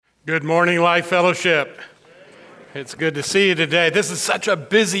Good morning, Life Fellowship. It's good to see you today. This is such a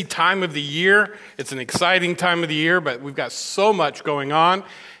busy time of the year. It's an exciting time of the year, but we've got so much going on.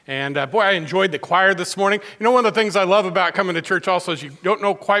 And boy, I enjoyed the choir this morning. You know, one of the things I love about coming to church also is you don't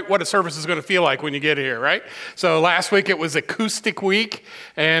know quite what a service is going to feel like when you get here, right? So last week it was acoustic week,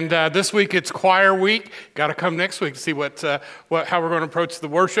 and this week it's choir week. Got to come next week to see how we're going to approach the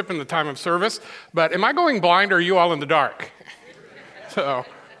worship and the time of service. But am I going blind, or are you all in the dark? So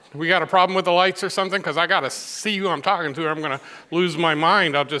we got a problem with the lights or something? Because I got to see who I'm talking to, or I'm going to lose my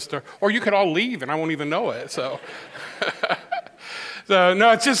mind. Or you could all leave and I won't even know it. So,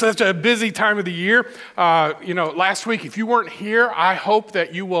 no, it's just such a busy time of the year. Last week, if you weren't here, I hope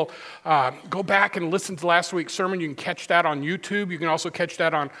that you will go back and listen to last week's sermon. You can catch that on YouTube. You can also catch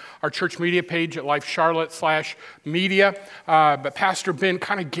that on our church media page at LifeCharlotte/media. But Pastor Ben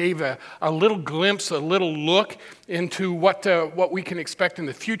kind of gave a little glimpse, a little look into what we can expect in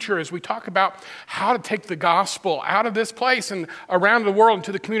the future as we talk about how to take the gospel out of this place and around the world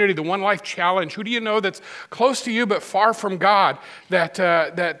into the community, the One Life Challenge. Who do you know that's close to you but far from God,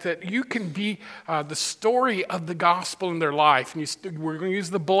 that you can be the story of the gospel in their life? And we're going to use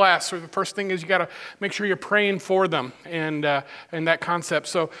the bless, or the first thing is you got to make sure you're praying for them and that concept.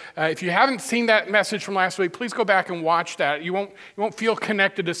 So if you haven't seen that message from last week, please go back and watch that. You won't feel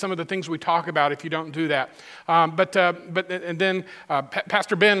connected to some of the things we talk about if you don't do that. Pastor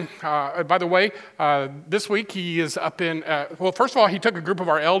Ben, by the way, this week he is up in, first of all, he took a group of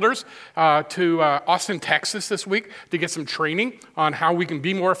our elders to Austin, Texas this week to get some training on how we can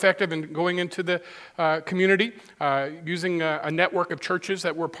be more effective in going into the community using a network of churches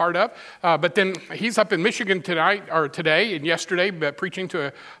that we're part of. But then he's up in Michigan today and yesterday, preaching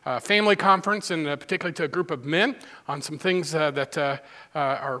to a family conference and particularly to a group of men on some things that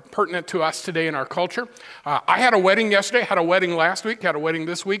are pertinent to us today in our culture. I had a wedding yesterday, had a wedding last week, had a wedding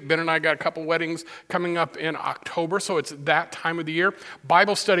this week. Ben and I got a couple weddings coming up in October, so it's that time of the year.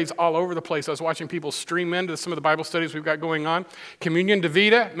 Bible studies all over the place. I was watching people stream into some of the Bible studies we've got going on. Communion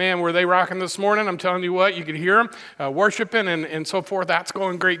Davida, man, were they rocking this morning? I'm telling you what, you could hear them worshiping and so forth. That's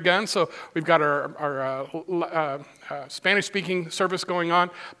going great guns. So we've got our Spanish-speaking service going on.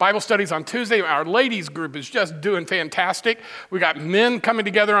 Bible studies on Tuesday. Our ladies group is just doing fantastic. We got men coming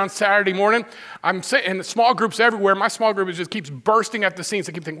together on Saturday morning. I'm saying, and small groups everywhere. My small group just keeps bursting at the seams.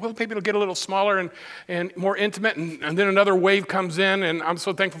 I keep thinking, well, maybe it'll get a little smaller and more intimate, and then another wave comes in, and I'm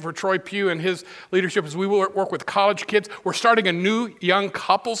so thankful for Troy Pugh and his leadership as we work with college kids. We're starting a new young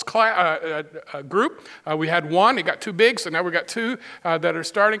couples group. We had one. It got too big, so now we got two that are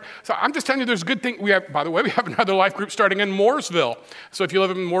starting. So I'm just telling you, there's good things. By the way, we have another life group starting in Mooresville. So if you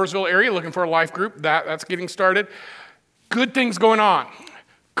live in the Mooresville area looking for a life group, that's getting started. Good things going on.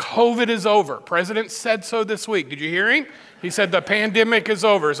 COVID is over. President said so this week. Did you hear him? He said the pandemic is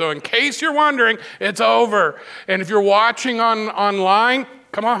over. So in case you're wondering, it's over. And if you're watching online,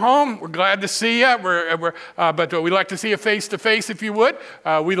 come on home. We're glad to see you. But we'd like to see you face to face if you would.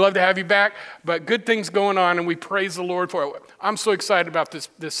 We'd love to have you back. But good things going on, and we praise the Lord for it. I'm so excited about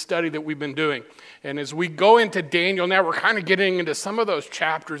this study that we've been doing. And as we go into Daniel now, we're kind of getting into some of those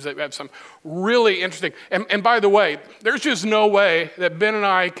chapters that have some really interesting. And by the way, there's just no way that Ben and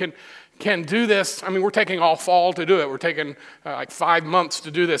I can do this. I mean, we're taking all fall to do it. We're taking like 5 months to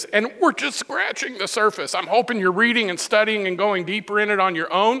do this. And we're just scratching the surface. I'm hoping you're reading and studying and going deeper in it on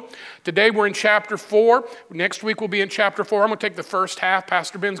your own. Today we're in chapter 4. Next week we'll be in chapter 4. I'm going to take the first half.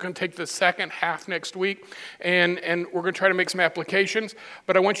 Pastor Ben's going to take the second half next week. And we're going to try to make some applications.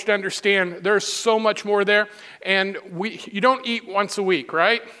 But I want you to understand there's so much more there. And you don't eat once a week,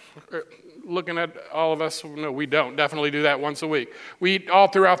 right? Looking at all of us, no, we don't definitely do that once a week. We eat all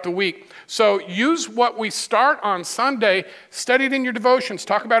throughout the week. So use what we start on Sunday, study it in your devotions,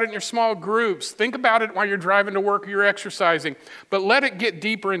 talk about it in your small groups, think about it while you're driving to work or you're exercising, but let it get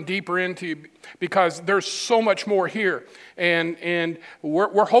deeper and deeper into you because there's so much more here. And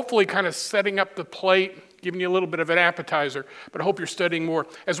we're hopefully kind of setting up the plate, giving you a little bit of an appetizer, but I hope you're studying more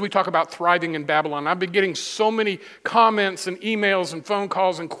as we talk about thriving in Babylon. I've been getting so many comments and emails and phone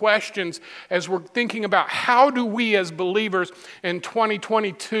calls and questions as we're thinking about how do we as believers in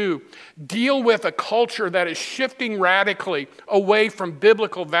 2022 deal with a culture that is shifting radically away from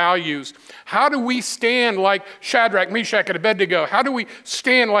biblical values. How do we stand like Shadrach, Meshach, and Abednego? How do we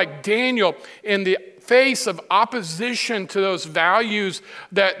stand like Daniel in the face of opposition to those values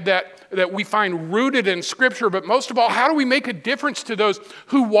that we find rooted in Scripture, but most of all, how do we make a difference to those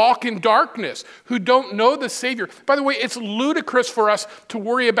who walk in darkness, who don't know the Savior? By the way, it's ludicrous for us to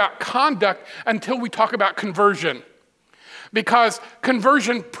worry about conduct until we talk about conversion, because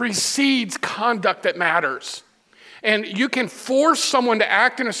conversion precedes conduct that matters. And you can force someone to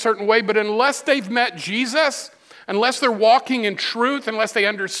act in a certain way, but unless they've met Jesus, unless they're walking in truth, unless they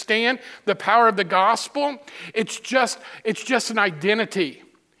understand the power of the gospel, it's just an identity.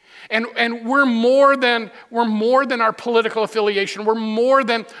 And we're more than our political affiliation. We're more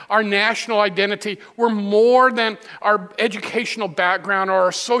than our national identity. We're more than our educational background or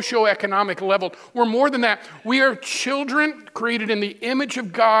our socioeconomic level. We're more than that. We are children created in the image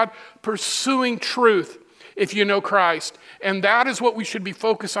of God, pursuing truth, if you know Christ. And that is what we should be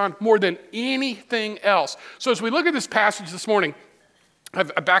focused on more than anything else. So as we look at this passage this morning,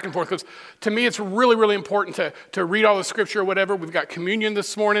 back and forth, because to me it's really, really important to read all the scripture or whatever. We've got communion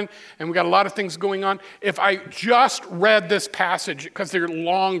this morning, and we've got a lot of things going on. If I just read this passage, because they're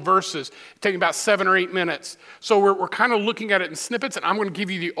long verses, taking about 7 or 8 minutes. So we're kind of looking at it in snippets, and I'm going to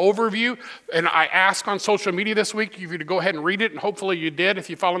give you the overview. And I asked on social media this week for you to go ahead and read it, and hopefully you did if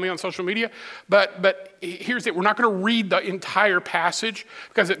you follow me on social media. But here's it. We're not going to read the entire passage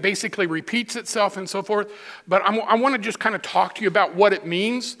because it basically repeats itself and so forth. But I want to just kind of talk to you about what it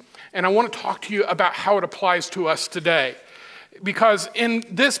means, and I want to talk to you about how it applies to us today. Because in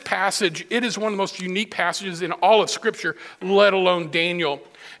this passage, it is one of the most unique passages in all of Scripture, let alone Daniel.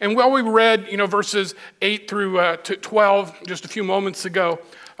 And while we read, verses 8 through to 12 just a few moments ago,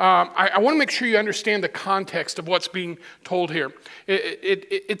 I want to make sure you understand the context of what's being told here.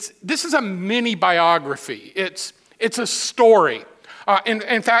 This is a mini biography. It's a story.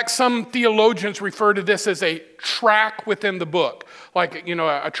 In fact, some theologians refer to this as a track within the book, like,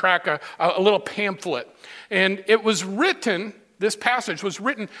 a track, a little pamphlet. And it was written, this passage was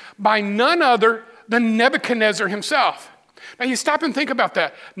written by none other than Nebuchadnezzar himself. Now you stop and think about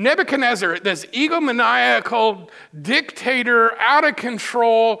that. Nebuchadnezzar, this egomaniacal dictator, out of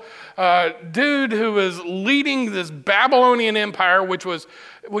control dude who was leading this Babylonian empire, which was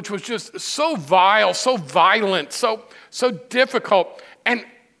just so vile, so violent, so difficult. And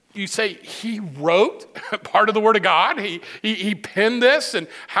you say he wrote part of the Word of God. He penned this, and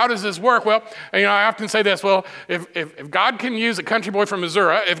how does this work? Well, I often say this. Well, if God can use a country boy from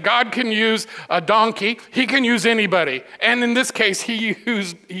Missouri, if God can use a donkey, He can use anybody. And in this case, He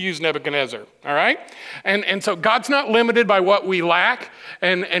used Nebuchadnezzar. All right, and so God's not limited by what we lack,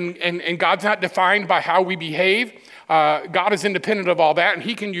 and God's not defined by how we behave. God is independent of all that, and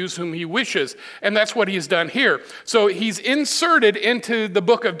He can use whom He wishes. And that's what He's done here. So He's inserted into the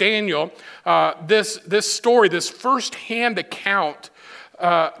book of Daniel this story, this firsthand account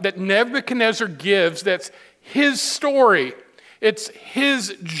that Nebuchadnezzar gives. That's his story. It's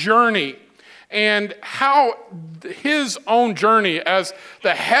his journey. And how his own journey as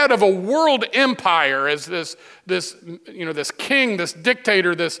the head of a world empire, as this king, this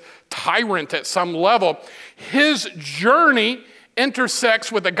dictator, this tyrant at some level, his journey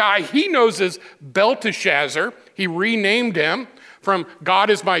intersects with a guy he knows as Belteshazzar. He renamed him from God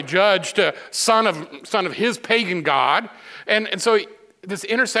is my judge to son of his pagan god. And so this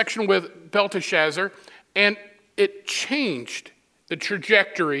intersection with Belteshazzar, and it changed the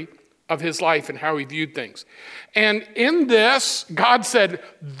trajectory of his life and how he viewed things. And in this, God said,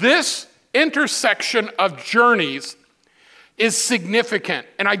 this intersection of journeys is significant,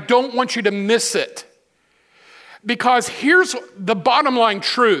 and I don't want you to miss it. Because here's the bottom line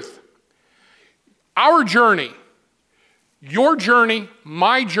truth. Our journey, your journey,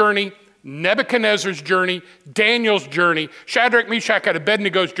 my journey, Nebuchadnezzar's journey, Daniel's journey, Shadrach, Meshach, and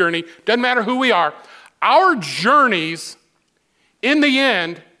Abednego's journey, doesn't matter who we are, our journeys, in the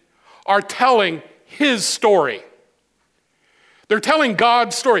end, are telling His story. They're telling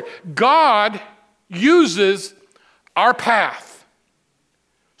God's story. God uses our path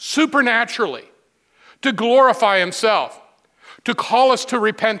supernaturally to glorify Himself, to call us to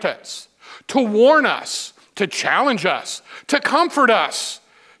repentance, to warn us, to challenge us, to comfort us,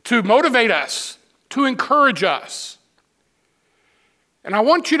 to motivate us, to encourage us. And I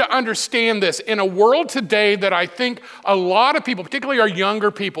want you to understand this. In a world today that I think a lot of people, particularly our younger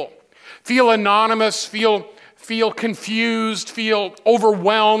people, feel anonymous, feel confused, feel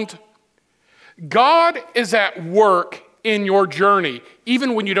overwhelmed. God is at work in your journey,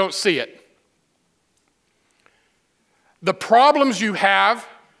 even when you don't see it. The problems you have,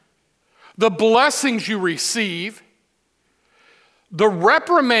 the blessings you receive, the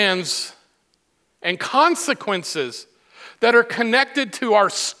reprimands and consequences that are connected to our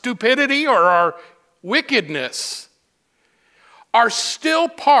stupidity or our wickedness are still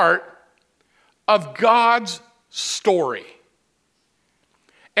part of God's story.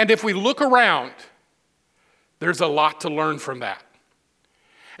 And if we look around, there's a lot to learn from that.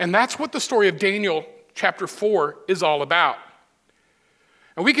 And that's what the story of Daniel chapter 4 is all about.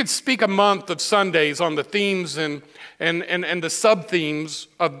 And we could speak a month of Sundays on the themes and the sub-themes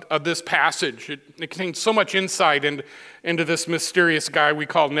of this passage. It contains so much insight into this mysterious guy we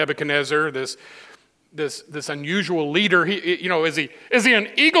call Nebuchadnezzar, this unusual leader. Is he an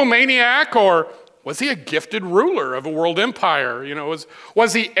egomaniac, or was he a gifted ruler of a world empire?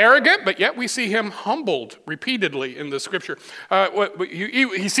 Was he arrogant? But yet we see him humbled repeatedly in the scripture.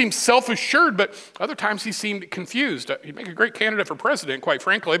 He seemed self-assured, but other times he seemed confused. He'd make a great candidate for president, quite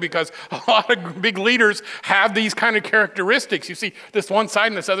frankly, because a lot of big leaders have these kind of characteristics. You see this one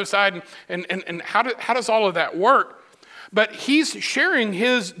side and this other side, and how does all of that work? But he's sharing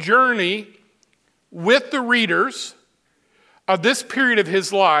his journey with the readers of this period of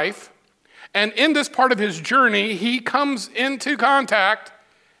his life. And in this part of his journey, he comes into contact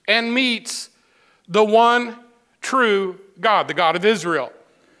and meets the one true God, the God of Israel,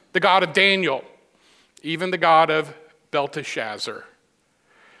 the God of Daniel, even the God of Belteshazzar.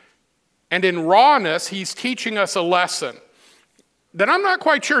 And in rawness, he's teaching us a lesson that I'm not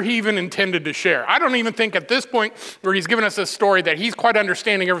quite sure he even intended to share. I don't even think at this point where he's given us this story that he's quite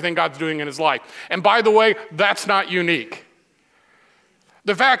understanding everything God's doing in his life. And by the way, that's not unique.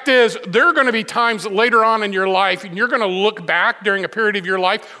 The fact is, there are going to be times later on in your life, and you're going to look back during a period of your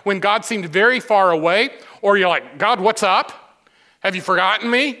life when God seemed very far away, or you're like, God, what's up? Have you forgotten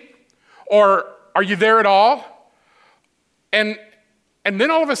me? Or are you there at all? And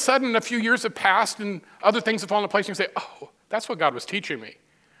then all of a sudden, a few years have passed, and other things have fallen into place, and you say, oh, that's what God was teaching me.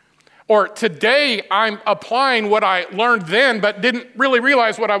 Or today, I'm applying what I learned then, but didn't really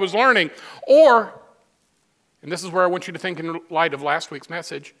realize what I was learning. Or, and this is where I want you to think in light of last week's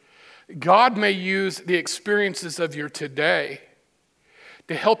message, God may use the experiences of your today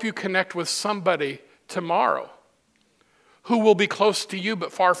to help you connect with somebody tomorrow who will be close to you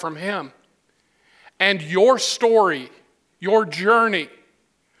but far from him. And your story, your journey,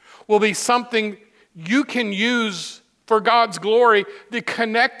 will be something you can use for God's glory to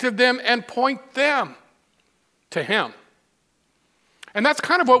connect to them and point them to him. And that's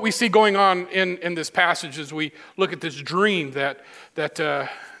kind of what we see going on in this passage as we look at this dream that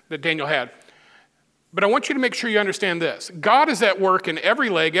Daniel had. But I want you to make sure you understand this. God is at work in every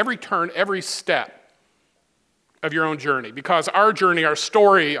leg, every turn, every step of your own journey. Because our journey, our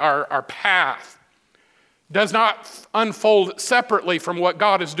story, our path does not unfold separately from what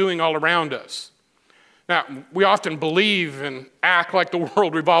God is doing all around us. Now, we often believe and act like the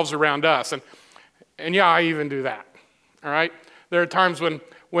world revolves around us. And yeah, I even do that. All right? There are times when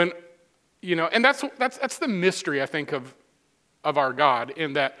and that's the mystery, I think, of our God,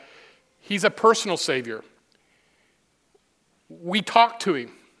 in that he's a personal Savior. We talk to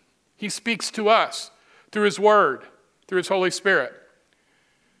him. He speaks to us through his word, through his Holy Spirit.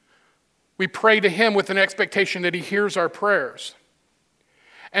 We pray to him with an expectation that he hears our prayers.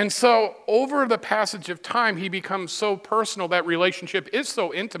 And so over the passage of time, he becomes so personal, that relationship is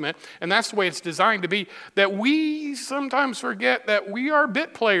so intimate, and that's the way it's designed to be, that we sometimes forget that we are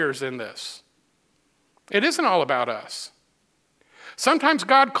bit players in this. It isn't all about us. Sometimes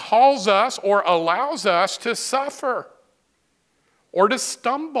God calls us or allows us to suffer or to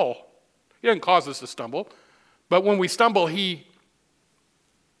stumble. He doesn't cause us to stumble, but when we stumble, he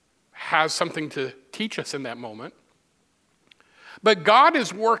has something to teach us in that moment. But God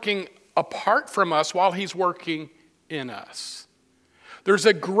is working apart from us while he's working in us. There's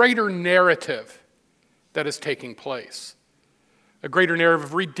a greater narrative that is taking place, a greater narrative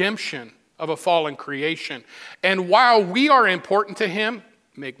of redemption of a fallen creation. And while we are important to him,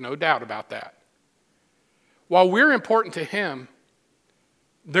 make no doubt about that. While we're important to him,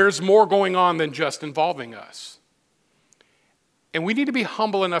 there's more going on than just involving us. And we need to be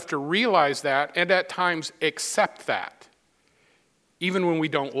humble enough to realize that and at times accept that, even when we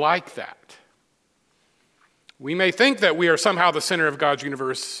don't like that. We may think that we are somehow the center of God's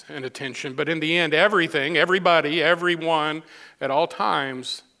universe and attention, but in the end, everything, everybody, everyone, at all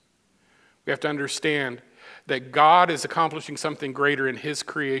times, we have to understand that God is accomplishing something greater in his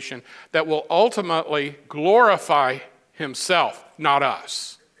creation that will ultimately glorify himself, not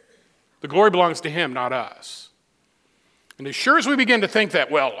us. The glory belongs to him, not us. And as sure as we begin to think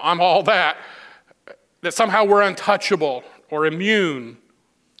that, well, I'm all that somehow we're untouchable or immune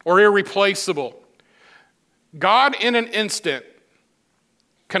or irreplaceable, God in an instant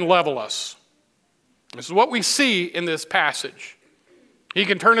can level us. This is what we see in this passage. He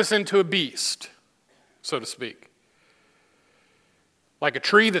can turn us into a beast, so to speak. Like a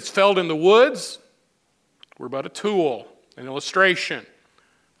tree that's felled in the woods, we're but a tool, an illustration,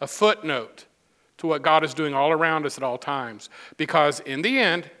 a footnote to what God is doing all around us at all times. Because in the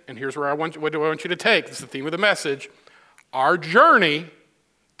end, and here's where what I want you to take, this is the theme of the message, our journey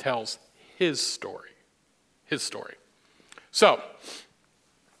tells his story. His story. So,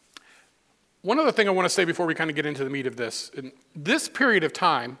 one other thing I want to say before we kind of get into the meat of this. In this period of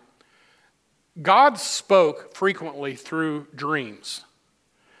time, God spoke frequently through dreams.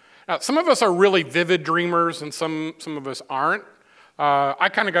 Now, some of us are really vivid dreamers, and some of us aren't. I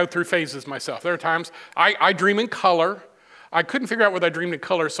kind of go through phases myself. There are times I dream in color. I couldn't figure out whether I dreamed in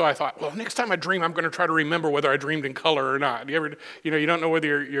color, so I thought, well, next time I dream, I'm going to try to remember whether I dreamed in color or not. You don't know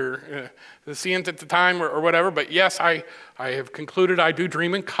whether you're seeing it at the time or whatever, but yes, I have concluded I do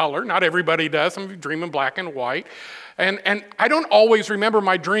dream in color. Not everybody does. Some of you dream in black and white. And I don't always remember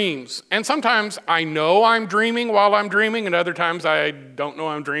my dreams. And sometimes I know I'm dreaming while I'm dreaming, and other times I don't know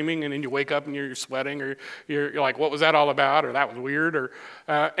I'm dreaming, and then you wake up and you're sweating, or you're like, what was that all about? Or that was weird.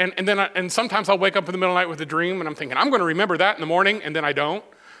 And sometimes I'll wake up in the middle of the night with a dream, and I'm thinking, I'm going to remember that in the morning, and then I don't.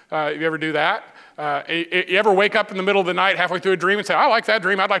 You ever do that? You ever wake up in the middle of the night halfway through a dream and say, I like that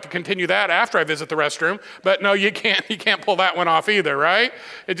dream, I'd like to continue that after I visit the restroom. But no, you can't pull that one off either, right?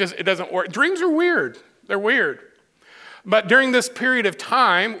 It doesn't work. Dreams are weird. They're weird. But during this period of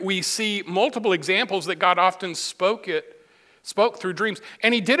time, we see multiple examples that God often spoke through dreams.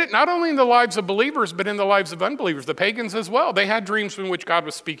 And he did it not only in the lives of believers, but in the lives of unbelievers, the pagans as well. They had dreams in which God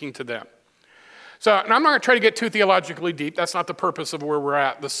was speaking to them. So, and I'm not going to try to get too theologically deep. That's not the purpose of where we're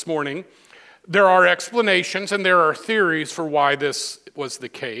at this morning. There are explanations and there are theories for why this was the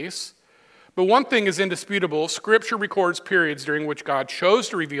case. But one thing is indisputable. Scripture records periods during which God chose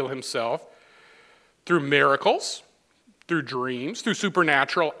to reveal himself through miracles, through dreams, through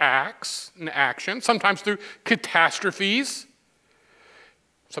supernatural acts and actions, sometimes through catastrophes,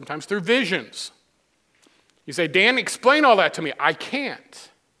 sometimes through visions. You say, Dan, explain all that to me. I can't.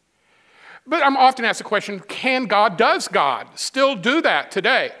 But I'm often asked the question, does God still do that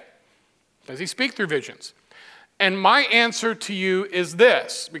today? Does he speak through visions? And my answer to you is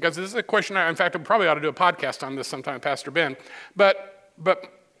this, because this is a question, in fact, I probably ought to do a podcast on this sometime, Pastor Ben. But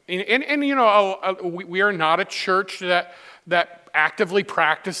we are not a church that actively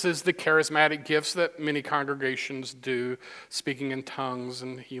practices the charismatic gifts that many congregations do, speaking in tongues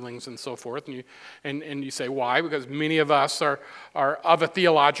and healings and so forth. And you say, why? Because many of us are of a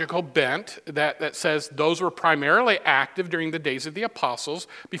theological bent that says those were primarily active during the days of the apostles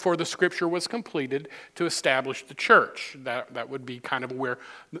before the scripture was completed to establish the church. That would be kind of where,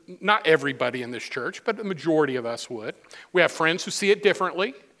 not everybody in this church, but the majority of us would. We have friends who see it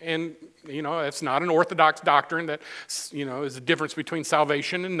differently. And, it's not an orthodox doctrine that, is the difference between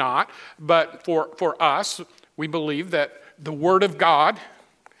salvation and not. But for us, we believe that the Word of God,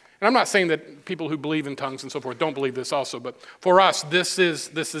 and I'm not saying that people who believe in tongues and so forth don't believe this also, but for us, this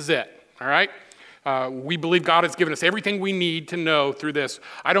is it, all right? We believe God has given us everything we need to know through this.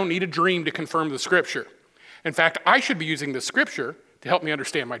 I don't need a dream to confirm the Scripture. In fact, I should be using the Scripture to help me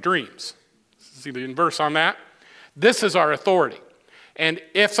understand my dreams. See the verse on that? This is our authority. And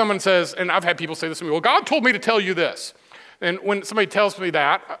if someone says, and I've had people say this to me, well, God told me to tell you this. And when somebody tells me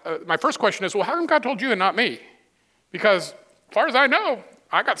that, my first question is, well, how come God told you and not me? Because as far as I know,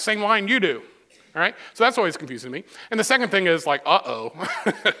 I got the same line you do. All right? So that's always confusing me. And the second thing is like,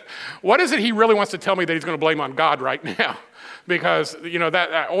 what is it he really wants to tell me that he's going to blame on God right now? Because,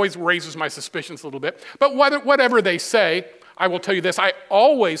 that always raises my suspicions a little bit. But whatever they say, I will tell you this, I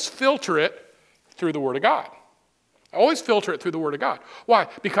always filter it through the Word of God. I always filter it through the Word of God. Why?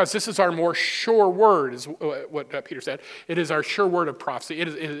 Because this is our more sure word, is what Peter said. It is our sure word of prophecy.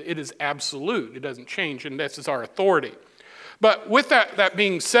 It is absolute. It doesn't change, and this is our authority. But with that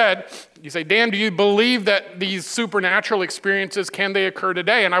being said, you say, Dan, do you believe that these supernatural experiences, can they occur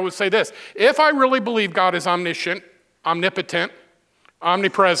today? And I would say this, if I really believe God is omniscient, omnipotent,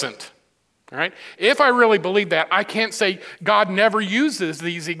 omnipresent, all right? If I really believe that, I can't say God never uses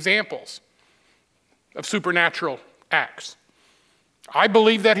these examples of supernatural acts. I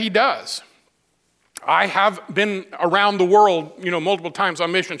believe that he does. I have been around the world, multiple times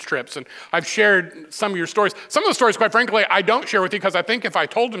on missions trips, and I've shared some of your stories. Some of the stories, quite frankly, I don't share with you because I think if I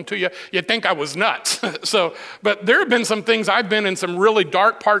told them to you, you'd think I was nuts. But there have been some things, I've been in some really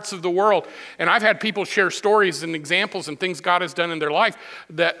dark parts of the world, and I've had people share stories and examples and things God has done in their life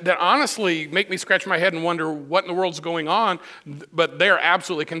that honestly make me scratch my head and wonder what in the world's going on, but they're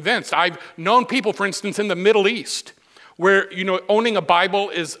absolutely convinced. I've known people, for instance, in the Middle East, where, owning a Bible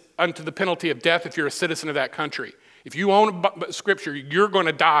is unto the penalty of death if you're a citizen of that country. If you own Scripture, you're going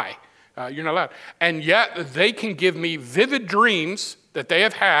to die. You're not allowed. And yet they can give me vivid dreams that they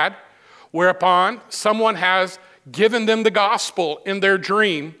have had, whereupon someone has given them the gospel in their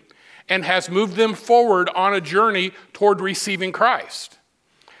dream and has moved them forward on a journey toward receiving Christ.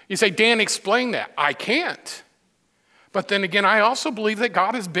 You say, Dan, explain that. I can't. But then again, I also believe that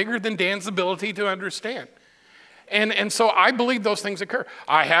God is bigger than Dan's ability to understand. And so I believe those things occur.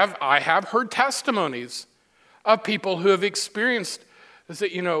 I have heard testimonies of people who have experienced,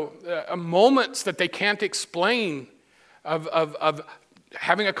 moments that they can't explain of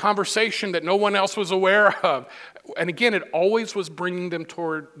having a conversation that no one else was aware of. And again, it always was bringing them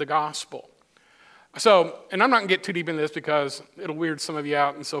toward the gospel. So, and I'm not going to get too deep in this because it'll weird some of you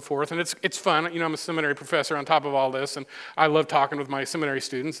out and so forth. And it's fun. I'm a seminary professor on top of all this, and I love talking with my seminary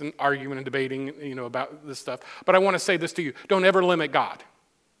students and arguing and debating, about this stuff. But I want to say this to you. Don't ever limit God.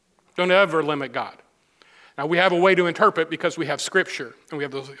 Don't ever limit God. Now, we have a way to interpret because we have Scripture and we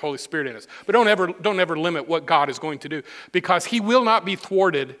have the Holy Spirit in us. But don't ever limit what God is going to do, because he will not be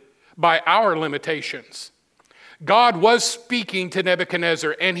thwarted by our limitations. God was speaking to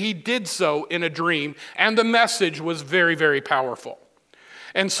Nebuchadnezzar, and he did so in a dream, and the message was very, very powerful.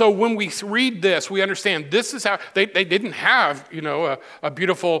 And so when we read this, we understand this is how they didn't have, a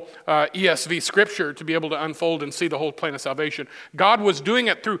beautiful ESV scripture to be able to unfold and see the whole plan of salvation. God was doing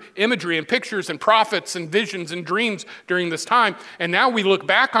it through imagery and pictures and prophets and visions and dreams during this time. And now we look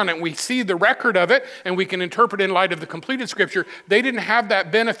back on it and we see the record of it, and we can interpret in light of the completed scripture. They didn't have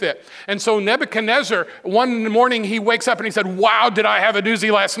that benefit. And so Nebuchadnezzar, one morning he wakes up and he said, "Wow, did I have a doozy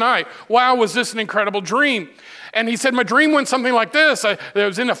last night? Wow, was this an incredible dream?" And he said, "My dream went something like this. I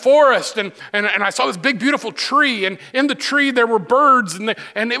was in a forest, and I saw this big, beautiful tree. And in the tree, there were birds,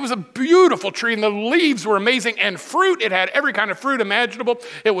 and it was a beautiful tree, and the leaves were amazing, and fruit. It had every kind of fruit imaginable.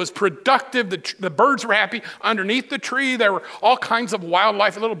 It was productive. The birds were happy. Underneath the tree, there were all kinds of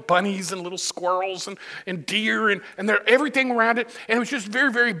wildlife, little bunnies and little squirrels and deer, and there everything around it. And it was just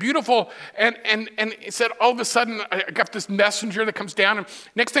very, very beautiful." And it said, all of a sudden, I got this messenger that comes down, and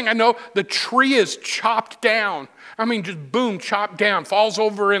next thing I know, the tree is chopped down. I mean, just boom, chopped down, falls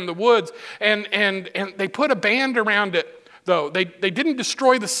over in the woods. And they put a band around it, though. They didn't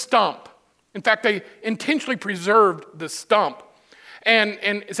destroy the stump. In fact, they intentionally preserved the stump. And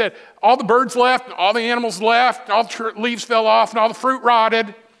it said all the birds left, and all the animals left, and all the leaves fell off, and all the fruit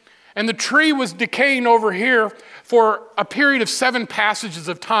rotted. And the tree was decaying over here for a period of 7 passages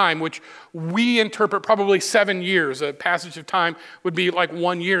of time, which we interpret probably 7 years. A passage of time would be like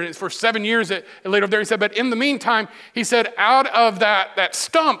 1 year. And for 7 years, it later there he said, but in the meantime, he said, out of that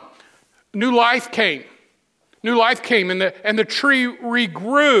stump, new life came. New life came, and the tree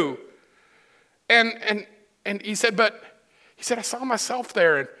regrew. And he said, I saw myself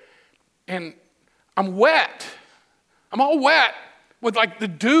there, and I'm wet. I'm all wet with like the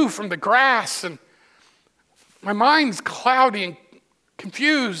dew from the grass, and my mind's cloudy and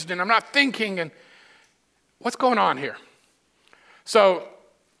confused, and I'm not thinking, and what's going on here? So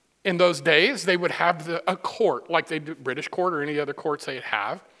in those days, they would have a court, like they do British court or any other courts they'd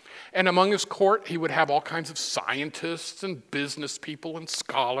have. And among his court, he would have all kinds of scientists and business people and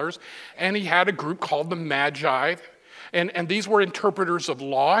scholars, and he had a group called the Magi, and these were interpreters of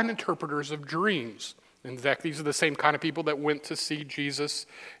law and interpreters of dreams. In fact, these are the same kind of people that went to see Jesus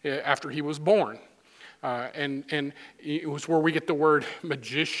after he was born. And it was where we get the word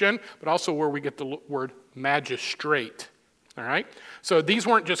magician, but also where we get the word magistrate. All right? So these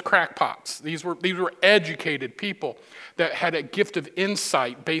weren't just crackpots. These were educated people that had a gift of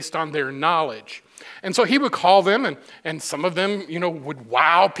insight based on their knowledge. And so he would call them, and some of them, would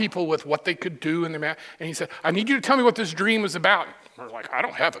wow people with what they could do in their math. And he said, I need you to tell me what this dream was about. We're like, I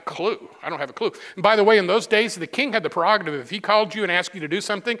don't have a clue. And by the way, in those days, the king had the prerogative. If he called you and asked you to do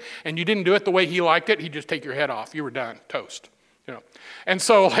something and you didn't do it the way he liked it, he'd just take your head off. You were done, toast. And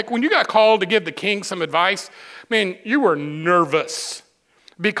so like when you got called to give the king some advice, man, you were nervous.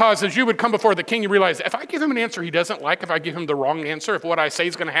 Because as you would come before the king, you realize, if I give him an answer he doesn't like, if I give him the wrong answer, if what I say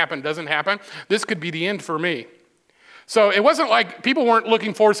is going to happen doesn't happen, this could be the end for me. So it wasn't like people weren't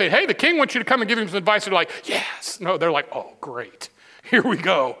looking forward to saying, hey, the king wants you to come and give him some advice. They're like, yes. No, they're like, oh, great. Here we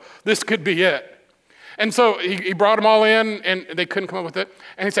go. This could be it. And so he brought them all in, and they couldn't come up with it.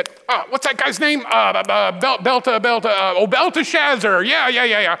 And he said, what's that guy's name? Belteshazzar.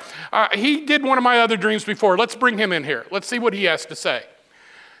 Yeah. He did one of my other dreams before. Let's bring him in here. Let's see what he has to say.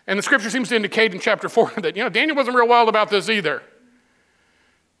 And the scripture seems to indicate in chapter 4 that, Daniel wasn't real wild about this either.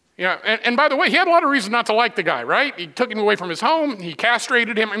 And by the way, he had a lot of reasons not to like the guy, right? He took him away from his home. He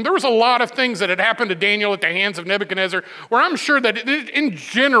castrated him. And there was a lot of things that had happened to Daniel at the hands of Nebuchadnezzar where I'm sure that in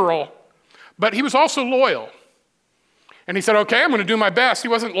general, but he was also loyal. And he said, okay, I'm going to do my best. He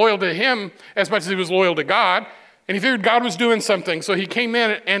wasn't loyal to him as much as he was loyal to God. And he figured God was doing something. So he came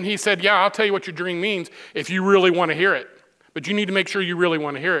in and he said, yeah, I'll tell you what your dream means if you really want to hear it. But you need to make sure you really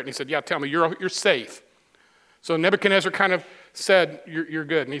want to hear it. And he said, yeah, tell me, you're safe. So Nebuchadnezzar kind of said, you're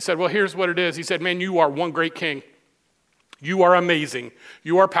good. And he said, well, here's what it is. He said, man, you are one great king. You are amazing.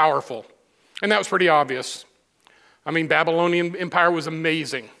 You are powerful. And that was pretty obvious. I mean, Babylonian Empire was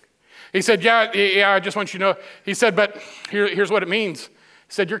amazing. He said, yeah, I just want you to know. He said, but here's what it means. He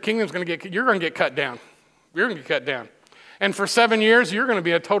said, your kingdom's you're going to get cut down. You're going to get cut down. And for 7 years, you're going to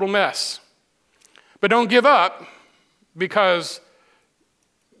be a total mess. But don't give up, because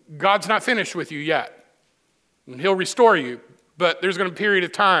God's not finished with you yet. And he'll restore you. But there's going to be a period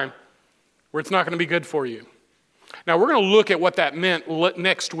of time where it's not going to be good for you. Now, we're going to look at what that meant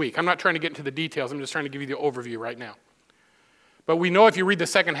next week. I'm not trying to get into the details. I'm just trying to give you the overview right now. But we know if you read the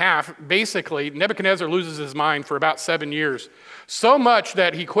second half, basically, Nebuchadnezzar loses his mind for about 7 years. So much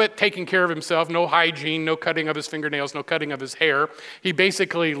that he quit taking care of himself, no hygiene, no cutting of his fingernails, no cutting of his hair. He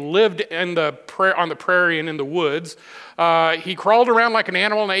basically lived on the prairie and in the woods. He crawled around like an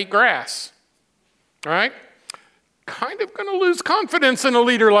animal and ate grass. All right? Kind of going to lose confidence in a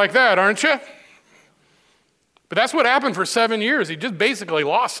leader like that, aren't you? But that's what happened for 7 years. He just basically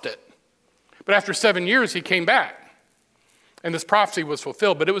lost it. But after 7 years, he came back. And this prophecy was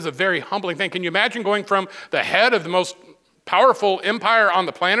fulfilled. But it was a very humbling thing. Can you imagine going from the head of the most powerful empire on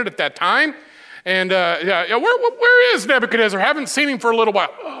the planet at that time? And where is Nebuchadnezzar? Haven't seen him for a little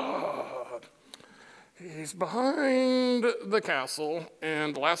while. He's behind the castle.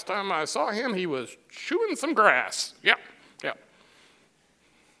 And last time I saw him, he was chewing some grass. Yeah.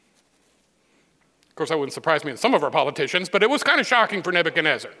 Of course, that wouldn't surprise me in some of our politicians, but it was kind of shocking for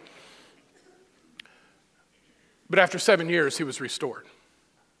Nebuchadnezzar. But after 7 years, he was restored.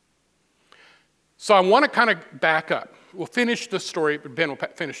 So I want to kind of back up. We'll finish the story. Ben will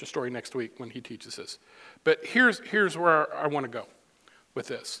finish the story next week when he teaches us. But here's where I want to go with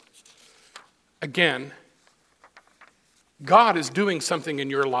this. Again, God is doing something in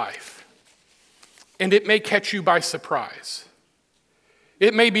your life, and it may catch you by surprise.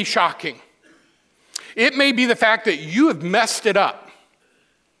 It may be shocking. It may be the fact that you have messed it up.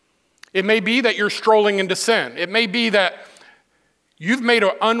 It may be that you're strolling into sin. It may be that you've made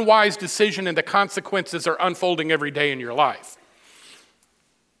an unwise decision and the consequences are unfolding every day in your life.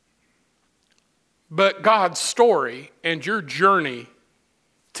 But God's story and your journey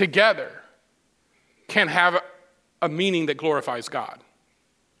together can have a meaning that glorifies God.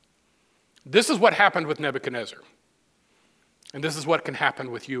 This is what happened with Nebuchadnezzar. And this is what can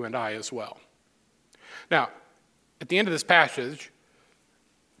happen with you and I as well. Now, at the end of this passage,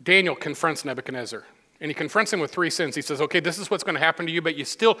 Daniel confronts Nebuchadnezzar. And he confronts him with 3 sins. He says, okay, this is what's going to happen to you, but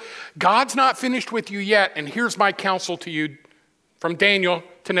God's not finished with you yet, and here's my counsel to you from Daniel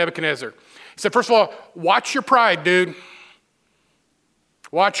to Nebuchadnezzar. He said, first of all, watch your pride, dude.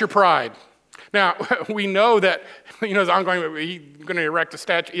 Watch your pride. Now, we know that, he's going to erect a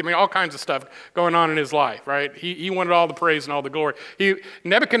statue. All kinds of stuff going on in his life, right? He wanted all the praise and all the glory.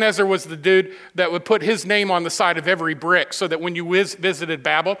 Nebuchadnezzar was the dude that would put his name on the side of every brick so that when you visited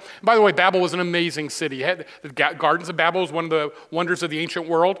Babel, by the way, Babel was an amazing city. The Gardens of Babel was one of the wonders of the ancient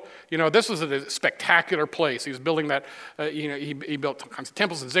world. This was a spectacular place. He was building that, he built all kinds of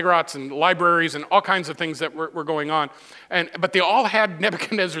temples and ziggurats and libraries and all kinds of things that were going on. But they all had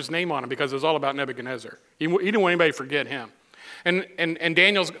Nebuchadnezzar's name on them because it was all about Nebuchadnezzar. He didn't want anybody to forget him. And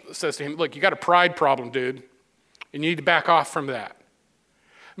Daniel says to him, look, you got a pride problem, dude. And you need to back off from that.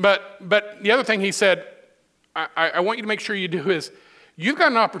 But the other thing he said, I want you to make sure you do is, you've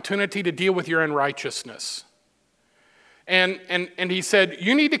got an opportunity to deal with your unrighteousness. And he said,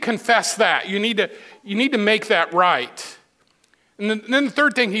 you need to confess that. You need to make that right. And then the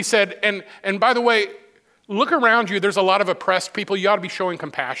third thing he said, and by the way, look around you, there's a lot of oppressed people. You ought to be showing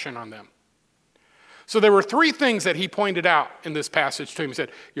compassion on them. So there were 3 things that he pointed out in this passage to him. He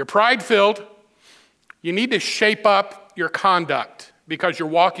said, you're pride-filled. You need to shape up your conduct because you're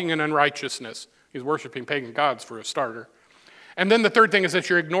walking in unrighteousness. He's worshiping pagan gods for a starter. And then the third thing is that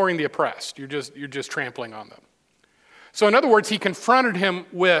you're ignoring the oppressed. You're just trampling on them. So in other words, he confronted him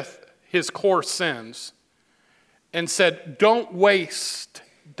with his core sins and said, don't waste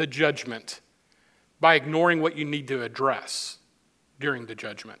the judgment by ignoring what you need to address during the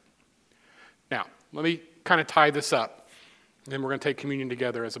judgment. Now, let me kind of tie this up, and then we're going to take communion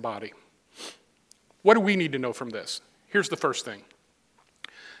together as a body. What do we need to know from this? Here's the first thing.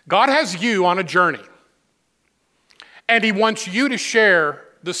 God has you on a journey, and he wants you to share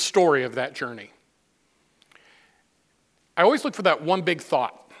the story of that journey. I always look for that one big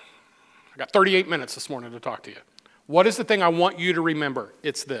thought. I got 38 minutes this morning to talk to you. What is the thing I want you to remember?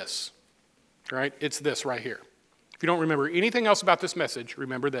 It's this, right? It's this right here. If you don't remember anything else about this message,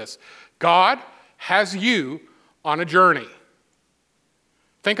 remember this. God has you on a journey.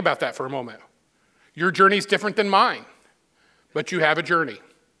 Think about that for a moment. Your journey is different than mine, but you have a journey.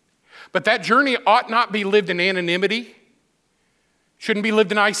 But that journey ought not be lived in anonymity. Shouldn't be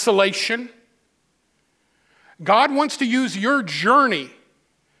lived in isolation. God wants to use your journey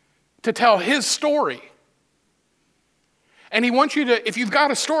to tell his story. And he wants you to, if you've got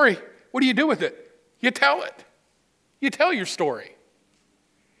a story, what do you do with it? You tell it. You tell your story.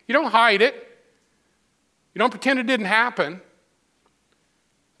 You don't hide it. You don't pretend it didn't happen.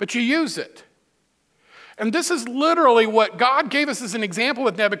 But you use it. And this is literally what God gave us as an example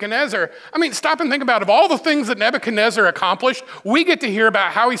with Nebuchadnezzar. I mean, stop and think about it. Of all the things that Nebuchadnezzar accomplished, we get to hear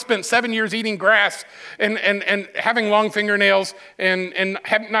about how he spent 7 years eating grass and having long fingernails and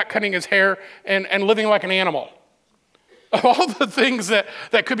not cutting his hair and living like an animal. Of all the things that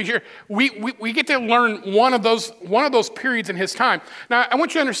could be here, we get to learn one of those periods in his time. Now, I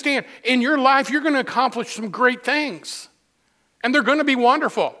want you to understand, in your life, you're going to accomplish some great things. And they're going to be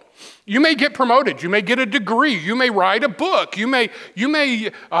wonderful. You may get promoted. You may get a degree. You may write a book. You may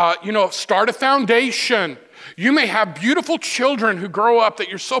start a foundation. You may have beautiful children who grow up that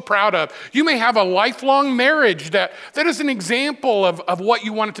you're so proud of. You may have a lifelong marriage that is an example of what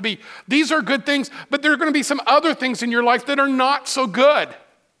you want it to be. These are good things, but there are going to be some other things in your life that are not so good,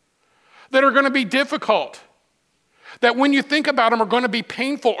 that are going to be difficult, that when you think about them are going to be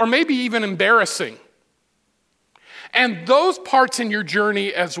painful or maybe even embarrassing. And those parts in your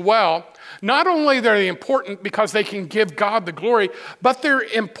journey as well, not only are they important because they can give God the glory, but they're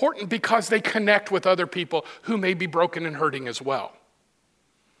important because they connect with other people who may be broken and hurting as well.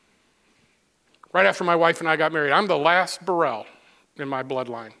 Right after my wife and I got married, I'm the last Burrell in my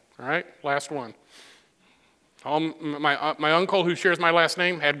bloodline, all right? Last one. My uncle who shares my last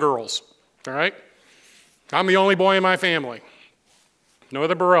name had girls, all right? I'm the only boy in my family. No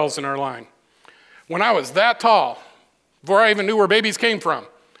other Burrells in our line. When I was that tall, before I even knew where babies came from,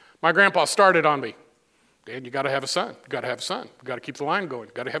 my grandpa started on me. Dad, you got to have a son. You got to have a son. You got to keep the line going.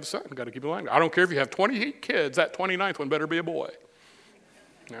 You got to have a son. You got to keep the line going. I don't care if you have 20 kids, that 29th one better be a boy.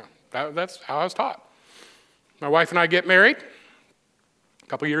 That's how I was taught. My wife and I get married. A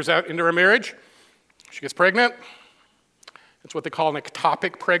couple years out into our marriage, she gets pregnant. It's what they call an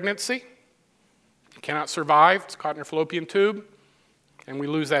ectopic pregnancy. You cannot survive. It's caught in your fallopian tube. And we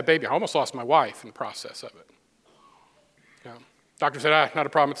lose that baby. I almost lost my wife in the process of it. Yeah. Doctor said, not a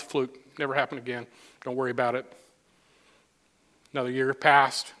problem, it's a fluke. Never happened again. Don't worry about it. Another year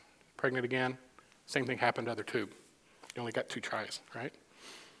passed, pregnant again. Same thing happened to other tube. You only got 2 tries, right?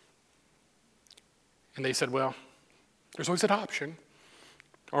 And they said, well, there's always adoption.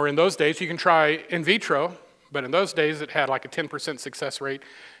 Or in those days, you can try in vitro, but in those days, it had like a 10% success rate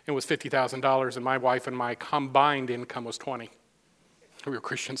and was $50,000, and my wife and my combined income was $20,000. We were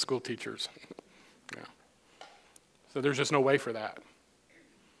Christian school teachers. Yeah. So there's just no way for that.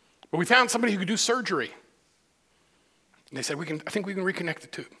 But we found somebody who could do surgery. And they said, I think we can reconnect the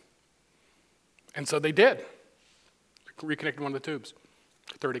tube. And so they did. Reconnected one of the tubes.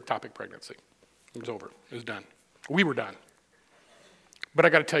 3rd ectopic pregnancy. It was over. It was done. We were done. But I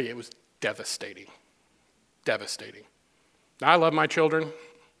got to tell you, it was devastating. Devastating. Now, I love my children.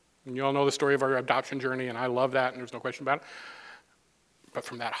 And you all know the story of our adoption journey, and I love that, and there's no question about it. But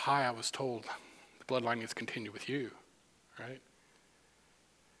from that high, I was told, the bloodline needs to continue with you, right?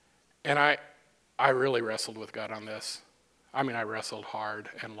 And I really wrestled with God on this. I mean, I wrestled hard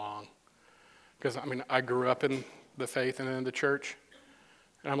and long. Because, I grew up in the faith and in the church.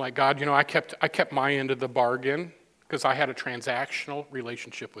 And I'm like, God, I kept my end of the bargain because I had a transactional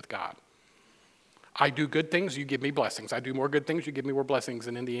relationship with God. I do good things, you give me blessings. I do more good things, you give me more blessings.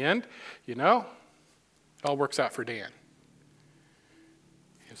 And in the end, it all works out for Dan.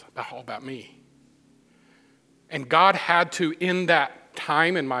 It's all about me. And God had to, in that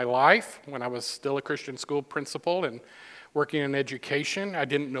time in my life, when I was still a Christian school principal and working in education, I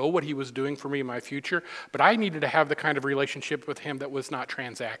didn't know what he was doing for me in my future, but I needed to have the kind of relationship with him that was not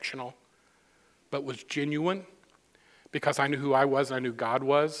transactional, but was genuine, because I knew who I was and I knew God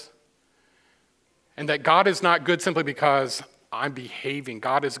was. And that God is not good simply because I'm behaving.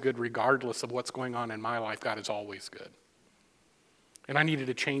 God is good regardless of what's going on in my life. God is always good. And I needed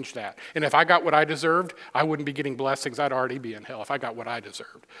to change that. And if I got what I deserved, I wouldn't be getting blessings. I'd already be in hell if I got what I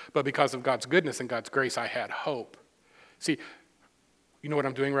deserved. But because of God's goodness and God's grace, I had hope. See, you know what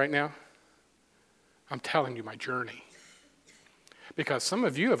I'm doing right now? I'm telling you my journey. Because some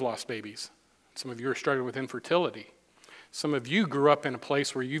of you have lost babies. Some of you are struggling with infertility. Some of you grew up in a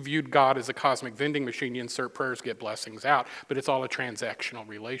place where you viewed God as a cosmic vending machine. You insert prayers, get blessings out, but it's all a transactional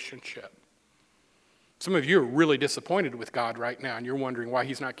relationship. Some of you are really disappointed with God right now, and you're wondering why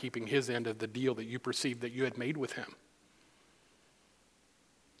he's not keeping his end of the deal that you perceived that you had made with him.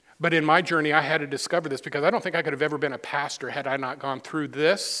 But in my journey, I had to discover this because I don't think I could have ever been a pastor had I not gone through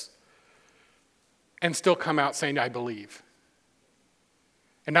this and still come out saying, I believe.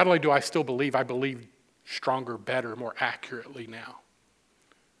 And not only do I still believe, I believe stronger, better, more accurately now.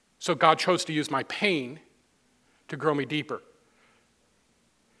 So God chose to use my pain to grow me deeper.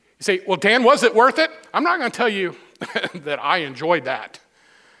 You say, well, Dan, was it worth it? I'm not going to tell you that I enjoyed that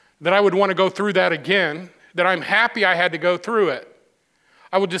I would want to go through that again, that I'm happy I had to go through it.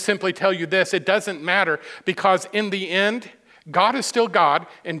 I will just simply tell you this, it doesn't matter, because in the end, God is still God,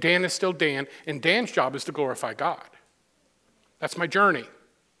 and Dan is still Dan, and Dan's job is to glorify God. That's my journey.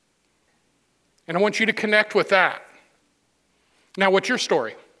 And I want you to connect with that. Now, what's your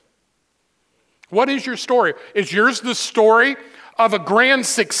story? What is your story? Is yours the story of a grand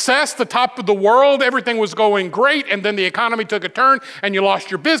success, the top of the world, everything was going great, and then the economy took a turn, and you lost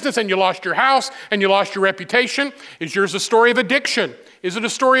your business, and you lost your house, and you lost your reputation? Is yours a story of addiction? Is it a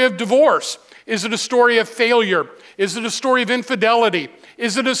story of divorce? Is it a story of failure? Is it a story of infidelity?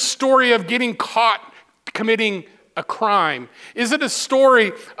 Is it a story of getting caught committing a crime? Is it a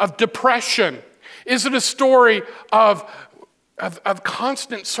story of depression? Is it a story of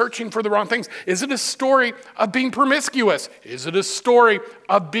constant searching for the wrong things? Is it a story of being promiscuous? Is it a story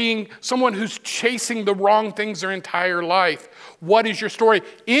of being someone who's chasing the wrong things their entire life? What is your story?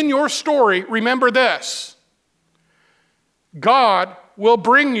 In your story, remember this: God will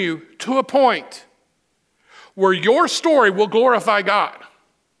bring you to a point where your story will glorify God.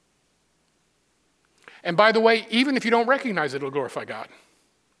 And by the way, even if you don't recognize it, it'll glorify God.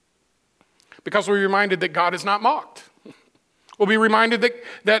 Because we're reminded that God is not mocked. We'll be reminded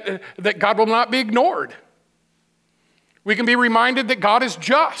that God will not be ignored. We can be reminded that God is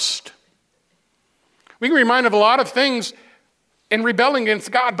just. We can be reminded of a lot of things in rebelling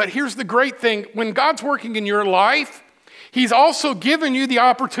against God, but here's the great thing. When God's working in your life, He's also given you the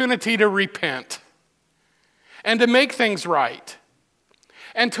opportunity to repent and to make things right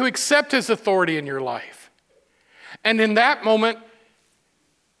and to accept His authority in your life. And in that moment,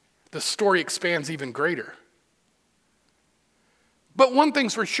 the story expands even greater. But one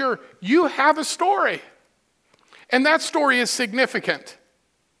thing's for sure, you have a story. And that story is significant.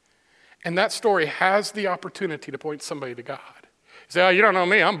 And that story has the opportunity to point somebody to God. You say, oh, you don't know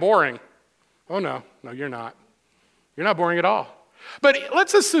me, I'm boring. Oh, no, you're not. You're not boring at all. But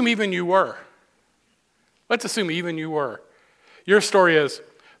let's assume even you were. Let's assume even you were. Your story is,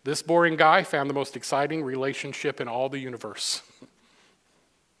 this boring guy found the most exciting relationship in all the universe.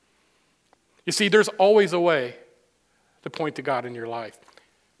 You see, there's always a way to point to God in your life.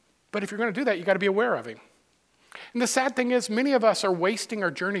 But if you're going to do that, you got to be aware of Him. And the sad thing is, many of us are wasting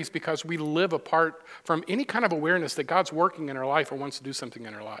our journeys because we live apart from any kind of awareness that God's working in our life or wants to do something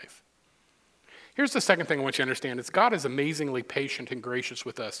in our life. Here's the second thing I want you to understand, is God is amazingly patient and gracious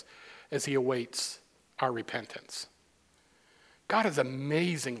with us as He awaits our repentance. God is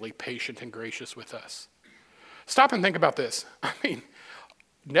amazingly patient and gracious with us. Stop and think about this. I mean,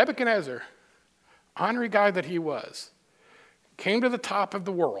 Nebuchadnezzar, honorary guy that he was, came to the top of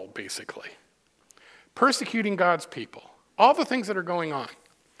the world, basically, persecuting God's people, all the things that are going on.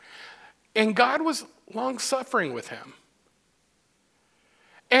 And God was long-suffering with him.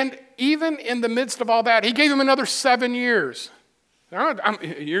 And even in the midst of all that, He gave him another 7 years. You're going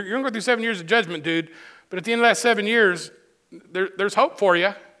to go through 7 years of judgment, dude, but at the end of that 7 years, there's hope for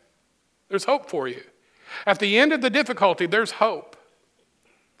you. There's hope for you. At the end of the difficulty, there's hope.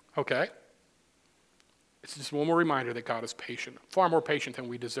 Okay? It's just one more reminder that God is patient, far more patient than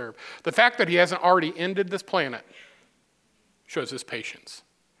we deserve. The fact that He hasn't already ended this planet shows His patience.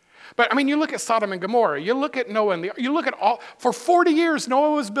 But I mean, you look at Sodom and Gomorrah, you look at Noah, you look at for 40 years,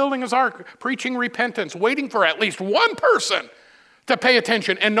 Noah was building his ark, preaching repentance, waiting for at least one person to pay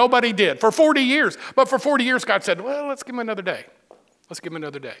attention, and nobody did for 40 years. But for 40 years, God said, well, let's give him another day. Let's give him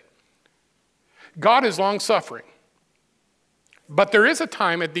another day. God is long-suffering. But there is a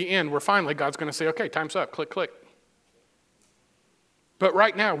time at the end where finally God's going to say, okay, time's up, click, click. But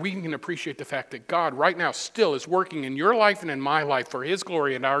right now, we can appreciate the fact that God right now still is working in your life and in my life for His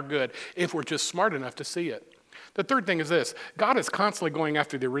glory and our good if we're just smart enough to see it. The third thing is this: God is constantly going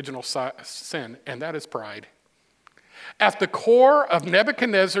after the original sin, and that is pride. At the core of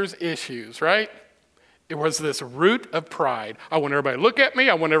Nebuchadnezzar's issues, right, it was this root of pride. I want everybody to look at me.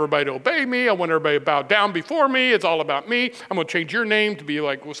 I want everybody to obey me. I want everybody to bow down before me. It's all about me. I'm going to change your name to be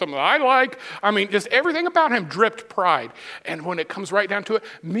like something that I like. I mean, just everything about him dripped pride. And when it comes right down to it,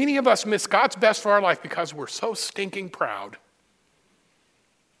 many of us miss God's best for our life because we're so stinking proud.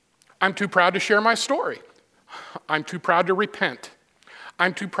 I'm too proud to share my story. I'm too proud to repent.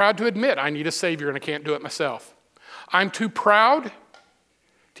 I'm too proud to admit I need a Savior and I can't do it myself. I'm too proud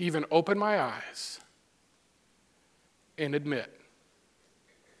to even open my eyes and admit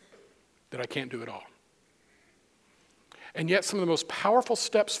that I can't do it all. And yet some of the most powerful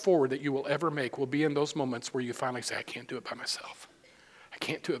steps forward that you will ever make will be in those moments where you finally say, I can't do it by myself. I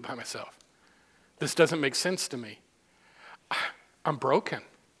can't do it by myself. This doesn't make sense to me. I'm broken.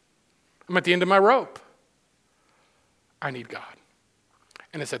 I'm at the end of my rope. I need God.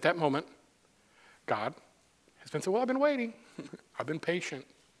 And it's at that moment, God has been saying, well, I've been waiting. I've been patient.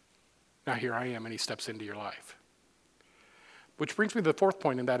 Now here I am, and he steps into your life. Which brings me to the fourth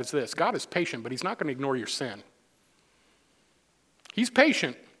point, and that is this. God is patient, but he's not going to ignore your sin. He's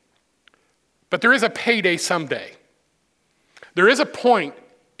patient, but there is a payday someday. There is a point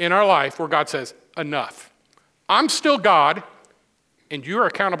in our life where God says, enough. I'm still God, and you are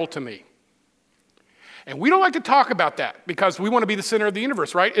accountable to me. And we don't like to talk about that because we want to be the center of the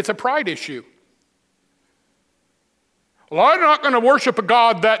universe, right? It's a pride issue. Well, I'm not going to worship a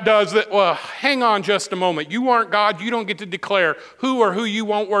God that does that. Well, hang on just a moment. You aren't God. You don't get to declare who you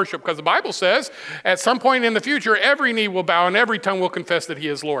won't worship, because the Bible says at some point in the future, every knee will bow and every tongue will confess that he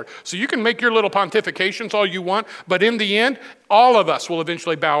is Lord. So you can make your little pontifications all you want, but in the end, all of us will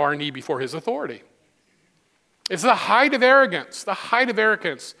eventually bow our knee before his authority. It's the height of arrogance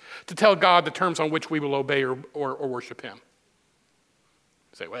to tell God the terms on which we will obey or worship him.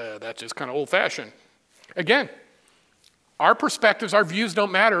 You say, well, that's just kind of old-fashioned. Again, our perspectives, our views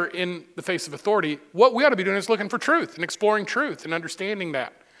don't matter in the face of authority. What we ought to be doing is looking for truth and exploring truth and understanding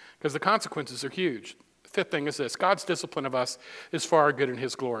that, because the consequences are huge. The fifth thing is this. God's discipline of us is for our good and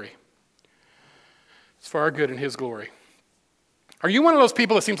his glory. It's for our good and his glory. Are you one of those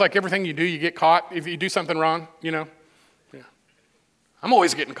people that seems like everything you do, you get caught if you do something wrong, you know? Yeah. I'm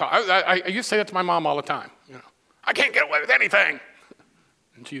always getting caught. I used to say that to my mom all the time. You know, I can't get away with anything.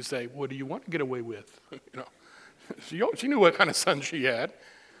 And she'd say, what do you want to get away with? You know. She knew what kind of son she had.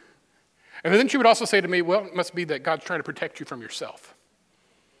 And then she would also say to me, well, it must be that God's trying to protect you from yourself.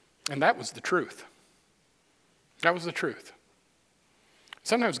 And that was the truth. That was the truth.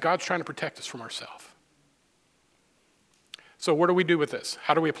 Sometimes God's trying to protect us from ourselves. So what do we do with this?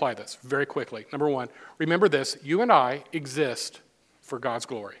 How do we apply this? Very quickly. Number one, remember this. You and I exist for God's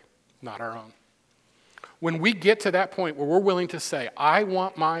glory, not our own. When we get to that point where we're willing to say, I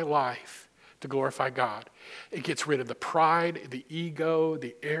want my life to glorify God, it gets rid of the pride, the ego,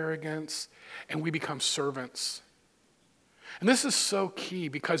 the arrogance, and we become servants. And this is so key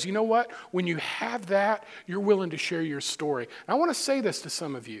because you know what? When you have that, you're willing to share your story. And I want to say this to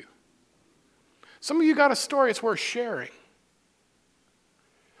some of you. Some of you got a story, it's worth sharing.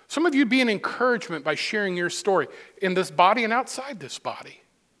 Some of you be an encouragement by sharing your story in this body and outside this body.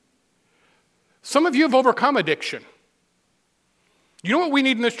 Some of you have overcome addiction. You know what we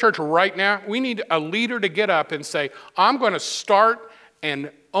need in this church right now? We need a leader to get up and say, I'm going to start and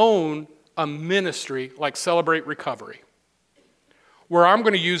own a ministry like Celebrate Recovery, where I'm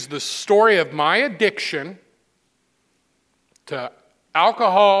going to use the story of my addiction to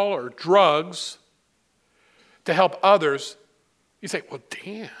alcohol or drugs to help others. You say, well,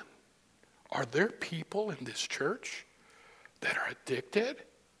 Dan, are there people in this church that are addicted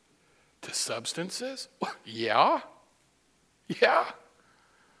to substances? Well, yeah.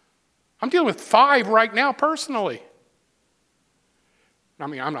 I'm dealing with 5 right now personally. I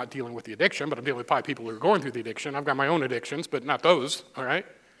mean, I'm not dealing with the addiction, but I'm dealing with 5 people who are going through the addiction. I've got my own addictions, but not those, all right?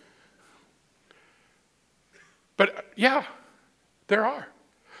 But yeah, there are.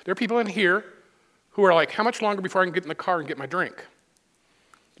 There are people in here who are like, how much longer before I can get in the car and get my drink?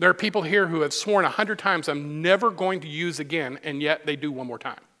 There are people here who have sworn 100 times I'm never going to use again, and yet they do one more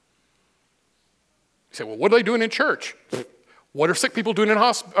time. You say, well, what are they doing in church? What are sick people doing in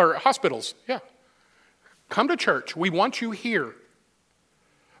hospitals? Yeah. Come to church. We want you here.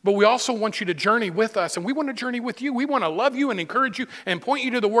 But we also want you to journey with us, and we want to journey with you. We want to love you and encourage you and point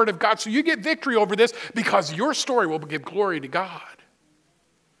you to the Word of God so you get victory over this, because your story will give glory to God.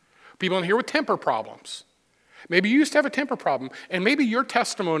 People in here with temper problems. Maybe you used to have a temper problem, and maybe your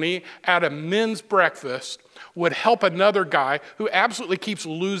testimony at a men's breakfast would help another guy who absolutely keeps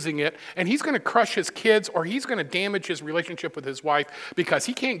losing it, and he's going to crush his kids or he's going to damage his relationship with his wife because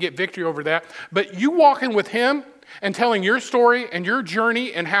he can't get victory over that. But you walking with him and telling your story and your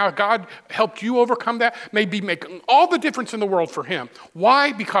journey and how God helped you overcome that may be making all the difference in the world for him.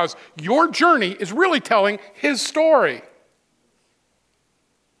 Why? Because your journey is really telling his story.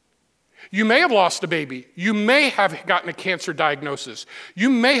 You may have lost a baby. You may have gotten a cancer diagnosis. You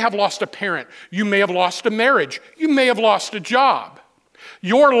may have lost a parent. You may have lost a marriage. You may have lost a job.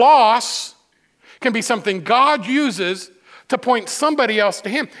 Your loss can be something God uses to point somebody else to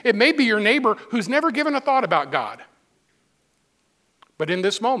him. It may be your neighbor who's never given a thought about God. But in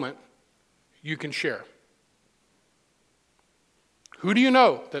this moment, you can share. Who do you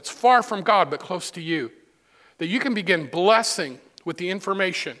know that's far from God but close to you that you can begin blessing with the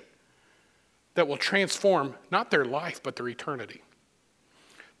information that will transform not their life, but their eternity.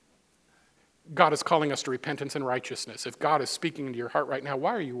 God is calling us to repentance and righteousness. If God is speaking into your heart right now,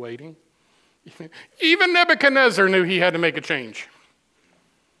 why are you waiting? Even Nebuchadnezzar knew he had to make a change.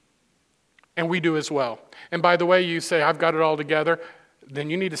 And we do as well. And by the way, you say, I've got it all together,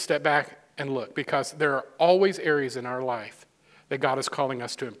 then you need to step back and look, because there are always areas in our life that God is calling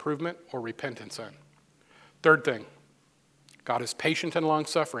us to improvement or repentance in. Third thing, God is patient and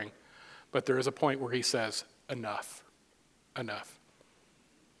long-suffering, but there is a point where he says, enough, enough.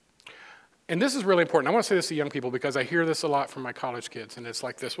 And this is really important. I want to say this to young people because I hear this a lot from my college kids, and it's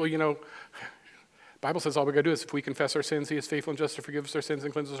like this, well, the Bible says all we got to do is if we confess our sins, he is faithful and just to forgive us our sins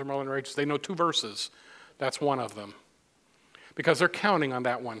and cleanse us from all unrighteousness. They know 2 verses. That's one of them. Because they're counting on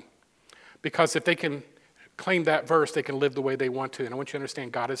that one. Because if they can claim that verse, they can live the way they want to. And I want you to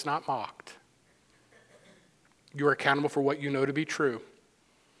understand, God is not mocked. You are accountable for what you know to be true.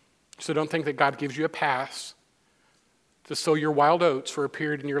 So don't think that God gives you a pass to sow your wild oats for a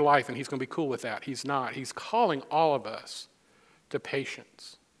period in your life and he's going to be cool with that. He's not. He's calling all of us to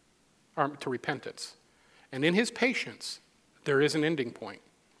patience, or to repentance. And in his patience, there is an ending point.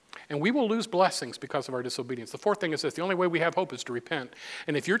 And we will lose blessings because of our disobedience. The fourth thing is this: the only way we have hope is to repent.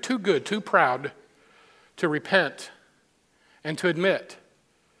 And if you're too good, too proud to repent and to admit,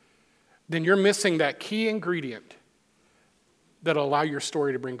 then you're missing that key ingredient that'll allow your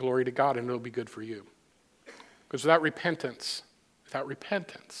story to bring glory to God, and it'll be good for you. Because without repentance,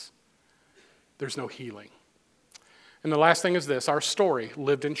 there's no healing. And the last thing is this: our story,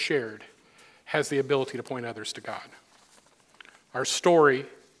 lived and shared, has the ability to point others to God. Our story,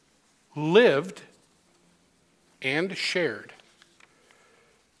 lived and shared,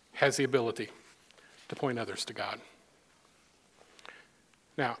 has the ability to point others to God.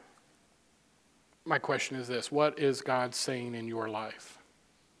 Now, my question is this: what is God saying in your life?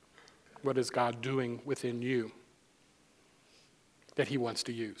 What is God doing within you that he wants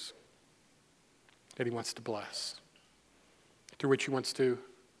to use, that he wants to bless, through which he wants to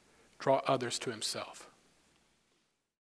draw others to himself?